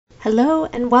Hello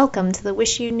and welcome to the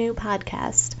Wish You Knew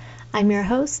podcast. I'm your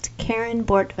host, Karen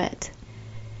Bortvet.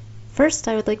 First,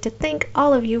 I would like to thank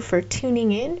all of you for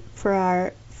tuning in for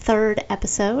our third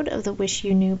episode of the Wish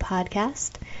You Knew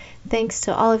podcast. Thanks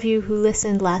to all of you who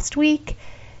listened last week,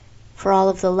 for all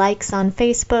of the likes on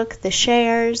Facebook, the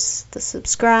shares, the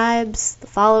subscribes, the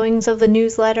followings of the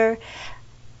newsletter.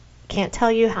 Can't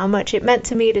tell you how much it meant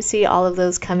to me to see all of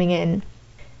those coming in.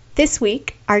 This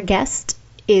week, our guest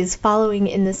is following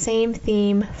in the same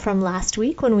theme from last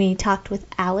week when we talked with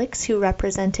Alex, who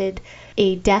represented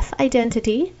a deaf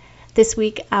identity. This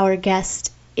week, our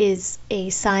guest is a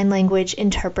sign language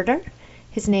interpreter.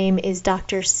 His name is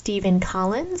Dr. Stephen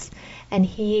Collins, and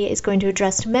he is going to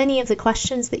address many of the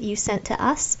questions that you sent to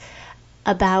us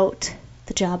about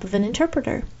the job of an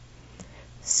interpreter.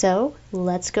 So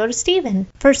let's go to Stephen.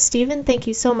 First, Stephen, thank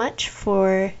you so much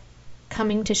for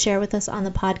coming to share with us on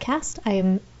the podcast. I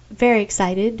am very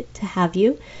excited to have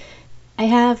you. I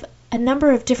have a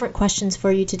number of different questions for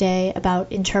you today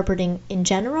about interpreting in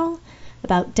general,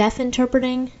 about deaf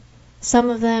interpreting. Some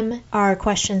of them are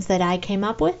questions that I came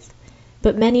up with,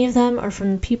 but many of them are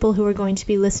from people who are going to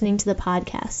be listening to the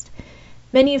podcast,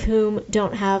 many of whom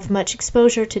don't have much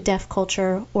exposure to deaf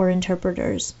culture or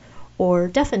interpreters or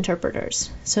deaf interpreters.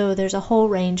 So there's a whole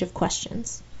range of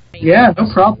questions. Yeah,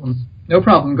 no problem. No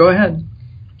problem. Go ahead.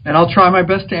 And I'll try my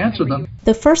best to answer them.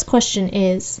 The first question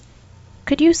is,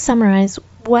 could you summarize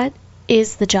what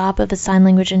is the job of a sign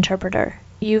language interpreter?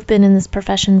 You've been in this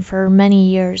profession for many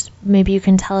years. Maybe you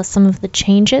can tell us some of the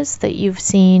changes that you've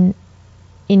seen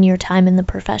in your time in the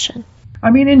profession. I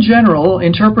mean, in general,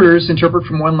 interpreters interpret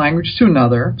from one language to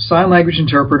another. Sign language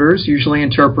interpreters usually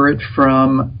interpret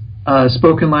from a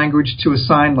spoken language to a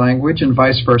sign language and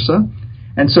vice versa.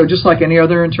 And so just like any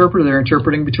other interpreter, they're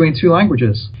interpreting between two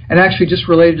languages. And actually, just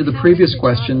related to the previous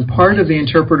question, part of the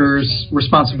interpreter's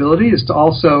responsibility is to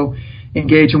also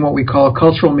engage in what we call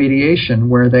cultural mediation,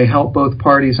 where they help both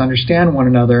parties understand one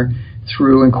another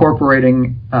through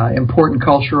incorporating important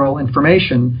cultural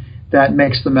information that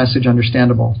makes the message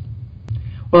understandable.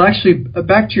 Well, actually,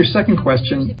 back to your second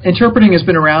question, interpreting has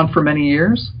been around for many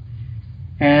years,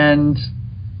 and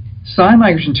sign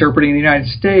language interpreting in the United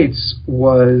States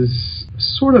was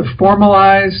sort of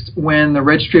formalized when the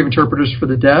Registry of Interpreters for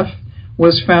the Deaf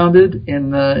was founded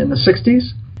in the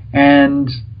 60s, and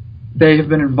they have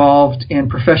been involved in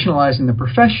professionalizing the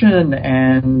profession,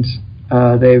 and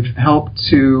they've helped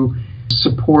to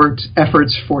support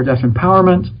efforts for deaf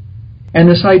empowerment, and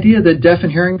this idea that deaf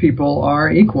and hearing people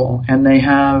are equal, and they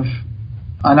have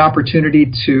an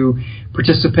opportunity to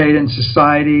participate in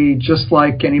society just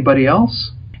like anybody else.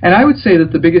 And I would say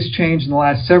that the biggest change in the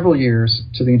last several years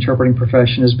to the interpreting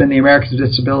profession has been the Americans with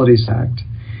Disabilities Act.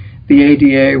 The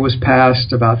ADA was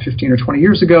passed about 15 or 20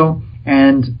 years ago,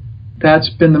 and that's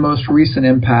been the most recent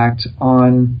impact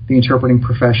on the interpreting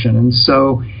profession. And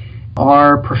so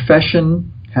our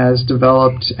profession has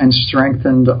developed and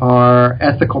strengthened our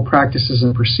ethical practices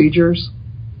and procedures.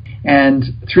 And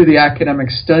through the academic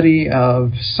study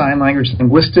of sign language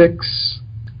linguistics,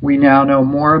 we now know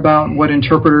more about what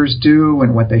interpreters do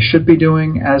and what they should be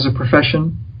doing as a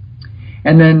profession.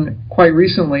 And then quite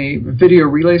recently, video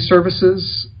relay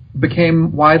services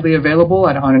became widely available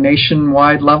on a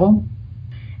nationwide level.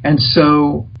 And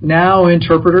so now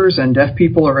interpreters and deaf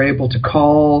people are able to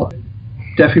call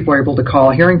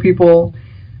hearing people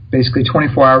basically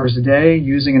 24 hours a day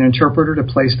using an interpreter to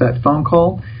place that phone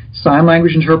call. Sign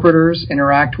language interpreters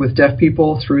interact with deaf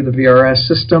people through the VRS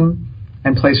system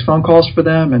and place phone calls for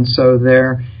them, and so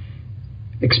they're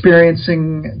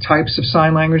experiencing types of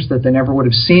sign language that they never would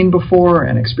have seen before,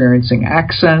 and experiencing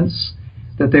accents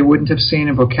that they wouldn't have seen,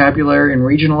 and vocabulary and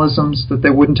regionalisms that they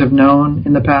wouldn't have known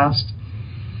in the past.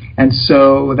 And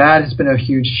so that has been a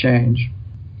huge change.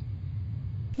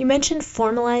 You mentioned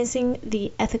formalizing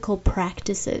the ethical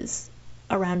practices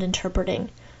around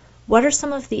interpreting. What are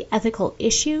some of the ethical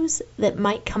issues that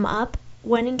might come up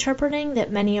when interpreting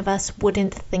that many of us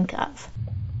wouldn't think of?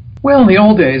 Well, in the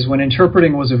old days, when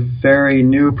interpreting was a very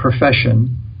new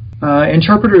profession,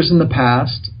 interpreters in the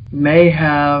past may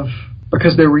have,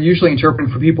 because they were usually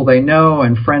interpreting for people they know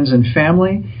and friends and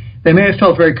family, they may have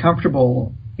felt very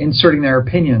comfortable inserting their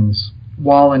opinions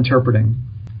while interpreting.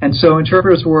 And so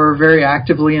interpreters were very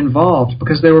actively involved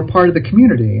because they were part of the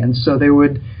community, and so they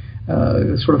would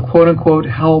sort of quote-unquote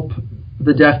help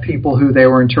the deaf people who they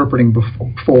were interpreting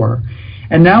for.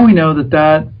 And now we know that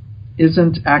that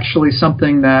isn't actually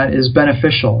something that is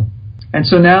beneficial. And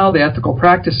so now the ethical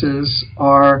practices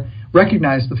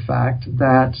recognize the fact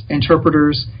that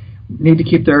interpreters need to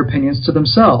keep their opinions to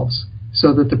themselves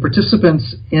so that the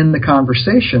participants in the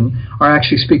conversation are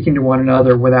actually speaking to one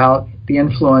another without the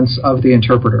influence of the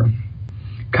interpreter.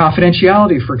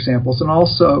 Confidentiality, for example,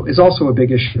 is also a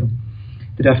big issue.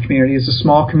 The deaf community is a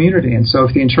small community, and so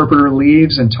if the interpreter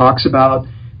leaves and talks about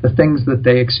the things that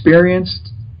they experienced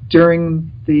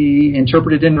during the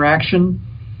interpreted interaction,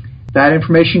 that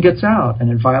information gets out, and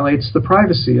it violates the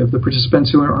privacy of the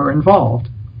participants who are involved.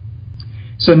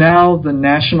 So now the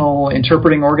National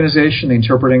Interpreting Organization, the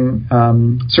interpreting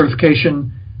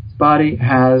certification body,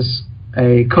 has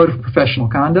a code of professional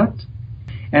conduct,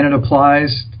 and it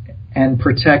applies and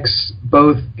protects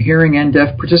both hearing and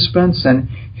deaf participants and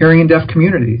hearing and deaf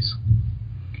communities.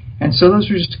 And so those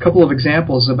are just a couple of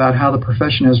examples about how the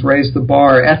profession has raised the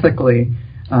bar ethically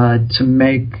to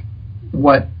make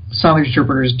what sign language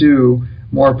interpreters do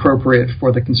more appropriate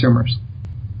for the consumers.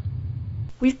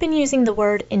 We've been using the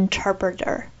word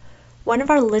interpreter. One of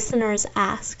our listeners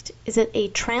asked, is it a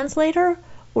translator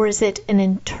or is it an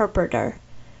interpreter?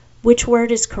 Which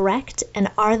word is correct, and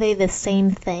are they the same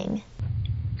thing?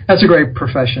 That's a great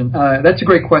profession. That's a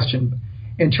great question.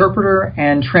 Interpreter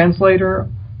and translator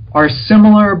are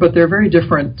similar, but they're very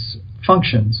different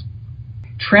functions.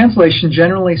 Translation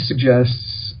generally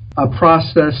suggests a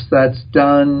process that's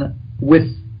done with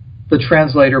the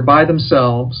translator by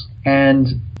themselves and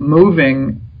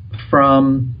moving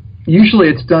from, usually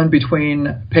it's done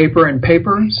between paper and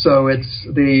paper, so it's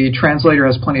the translator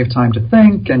has plenty of time to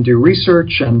think and do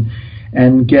research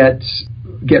and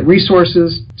get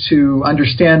resources to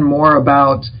understand more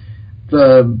about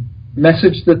the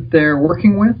message that they're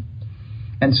working with.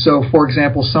 And so, for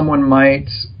example, someone might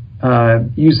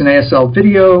use an ASL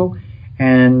video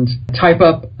and type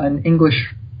up an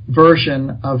English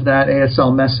version of that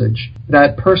ASL message.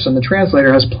 That person, the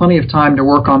translator, has plenty of time to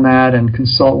work on that and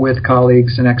consult with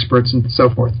colleagues and experts and so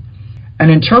forth. An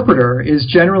interpreter is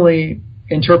generally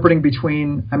interpreting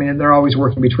between, they're always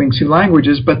working between two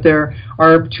languages, but there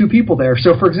are two people there.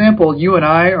 So, for example, you and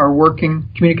I are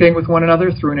communicating with one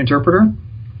another through an interpreter.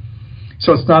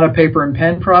 So it's not a paper and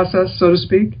pen process, so to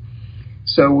speak.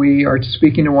 So we are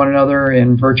speaking to one another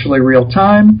in virtually real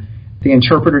time. The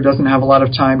interpreter doesn't have a lot of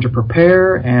time to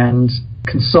prepare and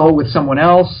consult with someone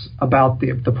else about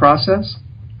the process.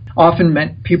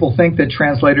 Often people think that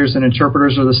translators and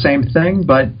interpreters are the same thing,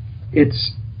 but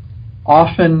it's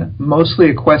often mostly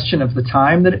a question of the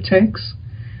time that it takes.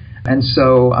 And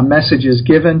so a message is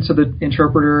given to the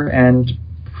interpreter, and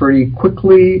pretty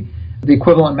quickly the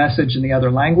equivalent message in the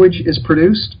other language is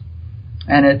produced,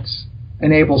 and it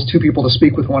enables two people to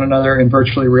speak with one another in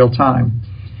virtually real time.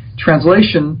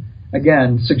 Translation,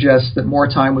 again, suggests that more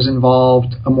time was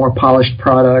involved, a more polished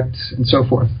product, and so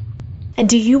forth. And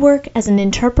do you work as an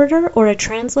interpreter or a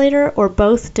translator, or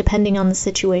both, depending on the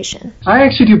situation? I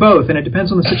actually do both, and it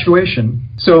depends on the situation.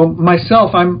 So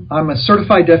myself, I'm a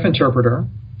certified deaf interpreter.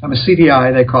 I'm a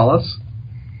CDI, they call us.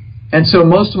 And so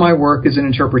most of my work is in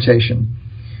interpretation.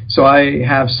 So I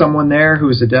have someone there who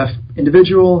is a deaf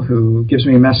individual who gives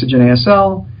me a message in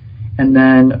ASL. And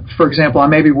then, for example, I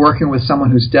may be working with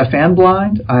someone who's deaf and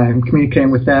blind. I'm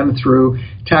communicating with them through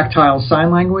tactile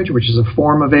sign language, which is a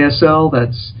form of ASL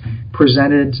that's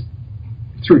presented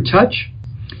through touch.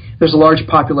 There's a large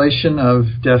population of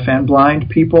deaf and blind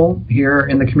people here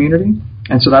in the community,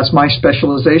 and so that's my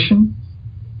specialization.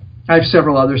 I have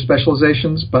several other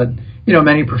specializations, but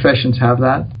many professions have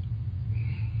that.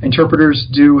 Interpreters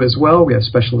do as well. We have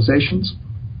specializations.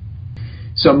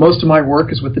 So most of my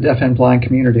work is with the deaf and blind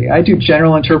community. I do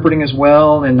general interpreting as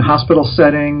well in hospital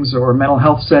settings or mental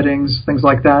health settings, things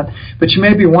like that. But you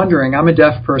may be wondering, I'm a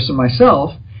deaf person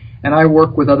myself, and I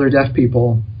work with other deaf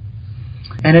people.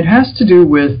 And it has to do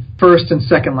with first and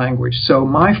second language. So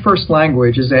my first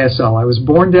language is ASL. I was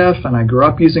born deaf, and I grew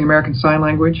up using American Sign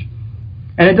Language.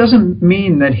 And it doesn't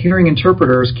mean that hearing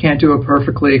interpreters can't do a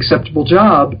perfectly acceptable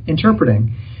job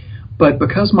interpreting. But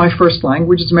because my first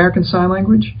language is American Sign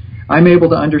Language, I'm able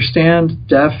to understand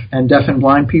deaf and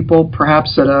blind people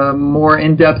perhaps at a more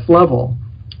in-depth level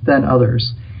than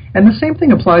others. And the same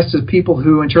thing applies to people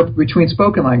who interpret between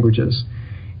spoken languages.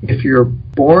 If you're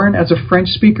born as a French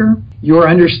speaker, your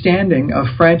understanding of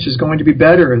French is going to be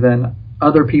better than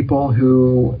other people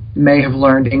who may have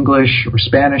learned English or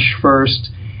Spanish first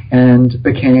and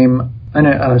became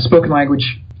a spoken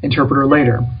language interpreter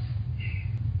later.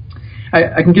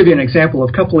 I can give you an example.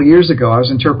 A couple of years ago, I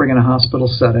was interpreting in a hospital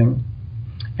setting,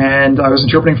 and I was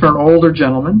interpreting for an older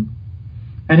gentleman,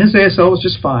 and his ASL was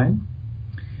just fine,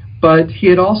 but he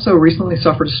had also recently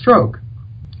suffered a stroke,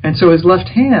 and so his left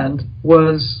hand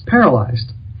was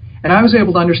paralyzed, and I was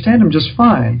able to understand him just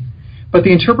fine, but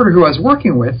the interpreter who I was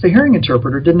working with, the hearing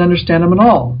interpreter, didn't understand him at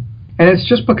all. And it's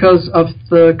just because of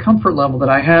the comfort level that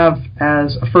I have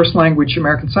as a first language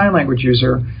American Sign Language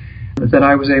user that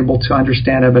I was able to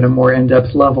understand at a more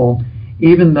in-depth level,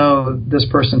 even though this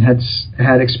person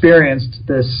had experienced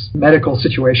this medical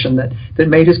situation that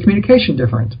made his communication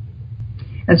different.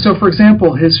 And so, for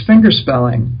example, his finger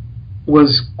spelling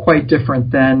was quite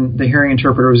different than the hearing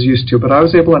interpreter was used to, but I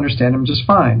was able to understand him just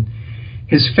fine.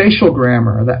 His facial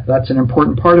grammar, that's an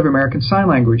important part of American Sign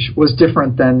Language, was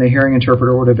different than the hearing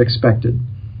interpreter would have expected.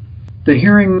 The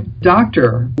hearing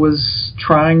doctor was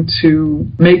trying to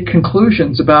make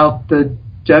conclusions about the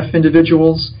deaf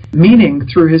individual's meaning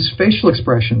through his facial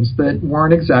expressions that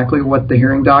weren't exactly what the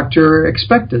hearing doctor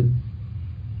expected.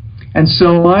 And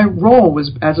so my role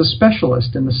was as a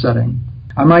specialist in the setting.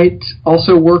 I might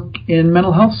also work in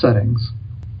mental health settings.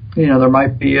 There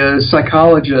might be a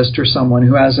psychologist or someone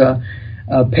who has a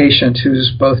patient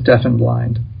who's both deaf and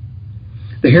blind.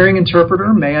 The hearing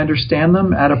interpreter may understand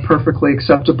them at a perfectly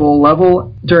acceptable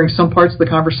level during some parts of the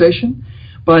conversation,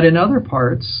 but in other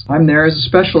parts, I'm there as a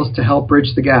specialist to help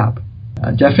bridge the gap.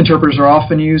 Deaf interpreters are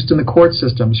often used in the court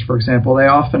systems, for example. They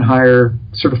often hire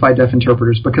certified deaf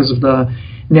interpreters because of the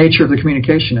nature of the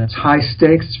communication. It's high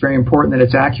stakes. It's very important that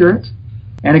it's accurate.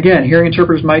 And again, hearing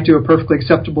interpreters might do a perfectly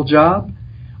acceptable job,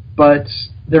 but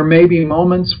there may be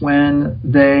moments when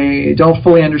they don't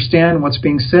fully understand what's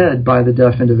being said by the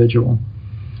deaf individual.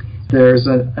 There's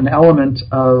an element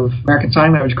of American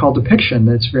Sign Language called depiction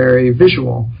that's very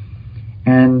visual.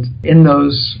 And in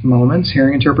those moments,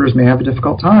 hearing interpreters may have a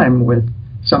difficult time with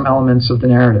some elements of the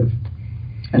narrative.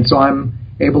 And so I'm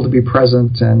able to be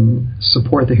present and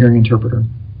support the hearing interpreter.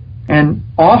 And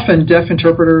often deaf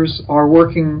interpreters are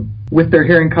working with their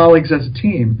hearing colleagues as a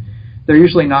team. They're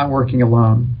usually not working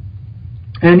alone.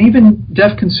 And even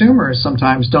deaf consumers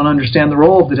sometimes don't understand the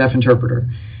role of the deaf interpreter.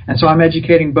 And so I'm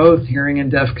educating both hearing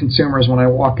and deaf consumers when I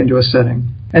walk into a setting.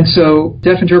 And so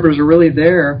deaf interpreters are really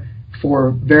there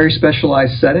for very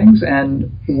specialized settings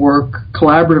and work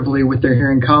collaboratively with their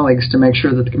hearing colleagues to make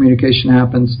sure that the communication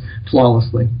happens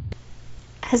flawlessly.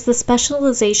 Has the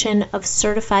specialization of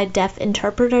certified deaf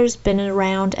interpreters been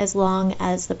around as long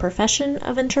as the profession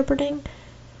of interpreting,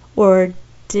 or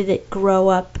did it grow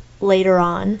up later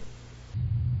on?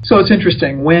 So it's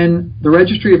interesting. When the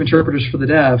Registry of Interpreters for the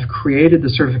Deaf created the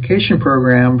certification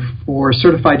program for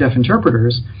certified deaf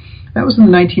interpreters, that was in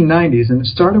the 1990s, and it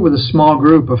started with a small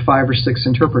group of 5 or 6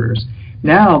 interpreters.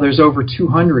 Now there's over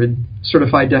 200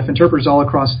 certified deaf interpreters all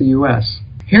across the U.S.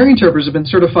 Hearing interpreters have been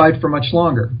certified for much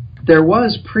longer. There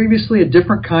was previously a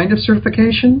different kind of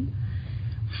certification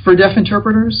for deaf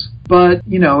interpreters, but,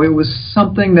 it was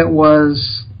something that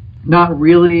was not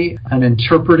really an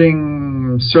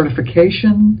interpreting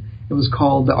certification. It was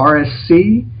called the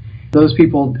RSC. Those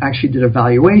people actually did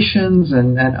evaluations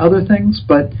and other things,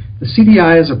 but the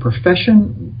CDI as a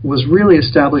profession was really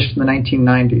established in the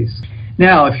 1990s.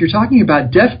 Now, if you're talking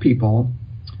about deaf people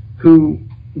who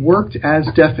worked as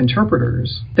deaf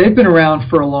interpreters, they've been around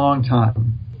for a long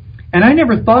time. And I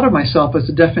never thought of myself as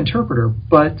a deaf interpreter,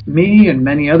 but me and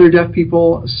many other deaf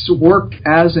people worked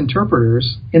as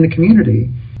interpreters in the community,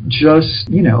 just,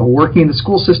 working in the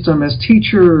school system as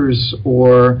teachers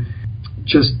or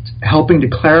just helping to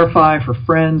clarify for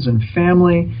friends and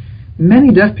family.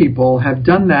 Many deaf people have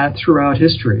done that throughout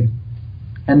history,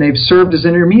 and they've served as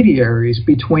intermediaries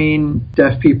between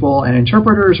deaf people and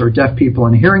interpreters or deaf people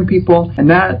and hearing people, and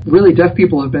that really deaf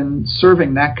people have been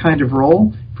serving that kind of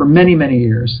role for many, many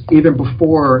years, even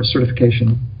before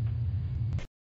certification.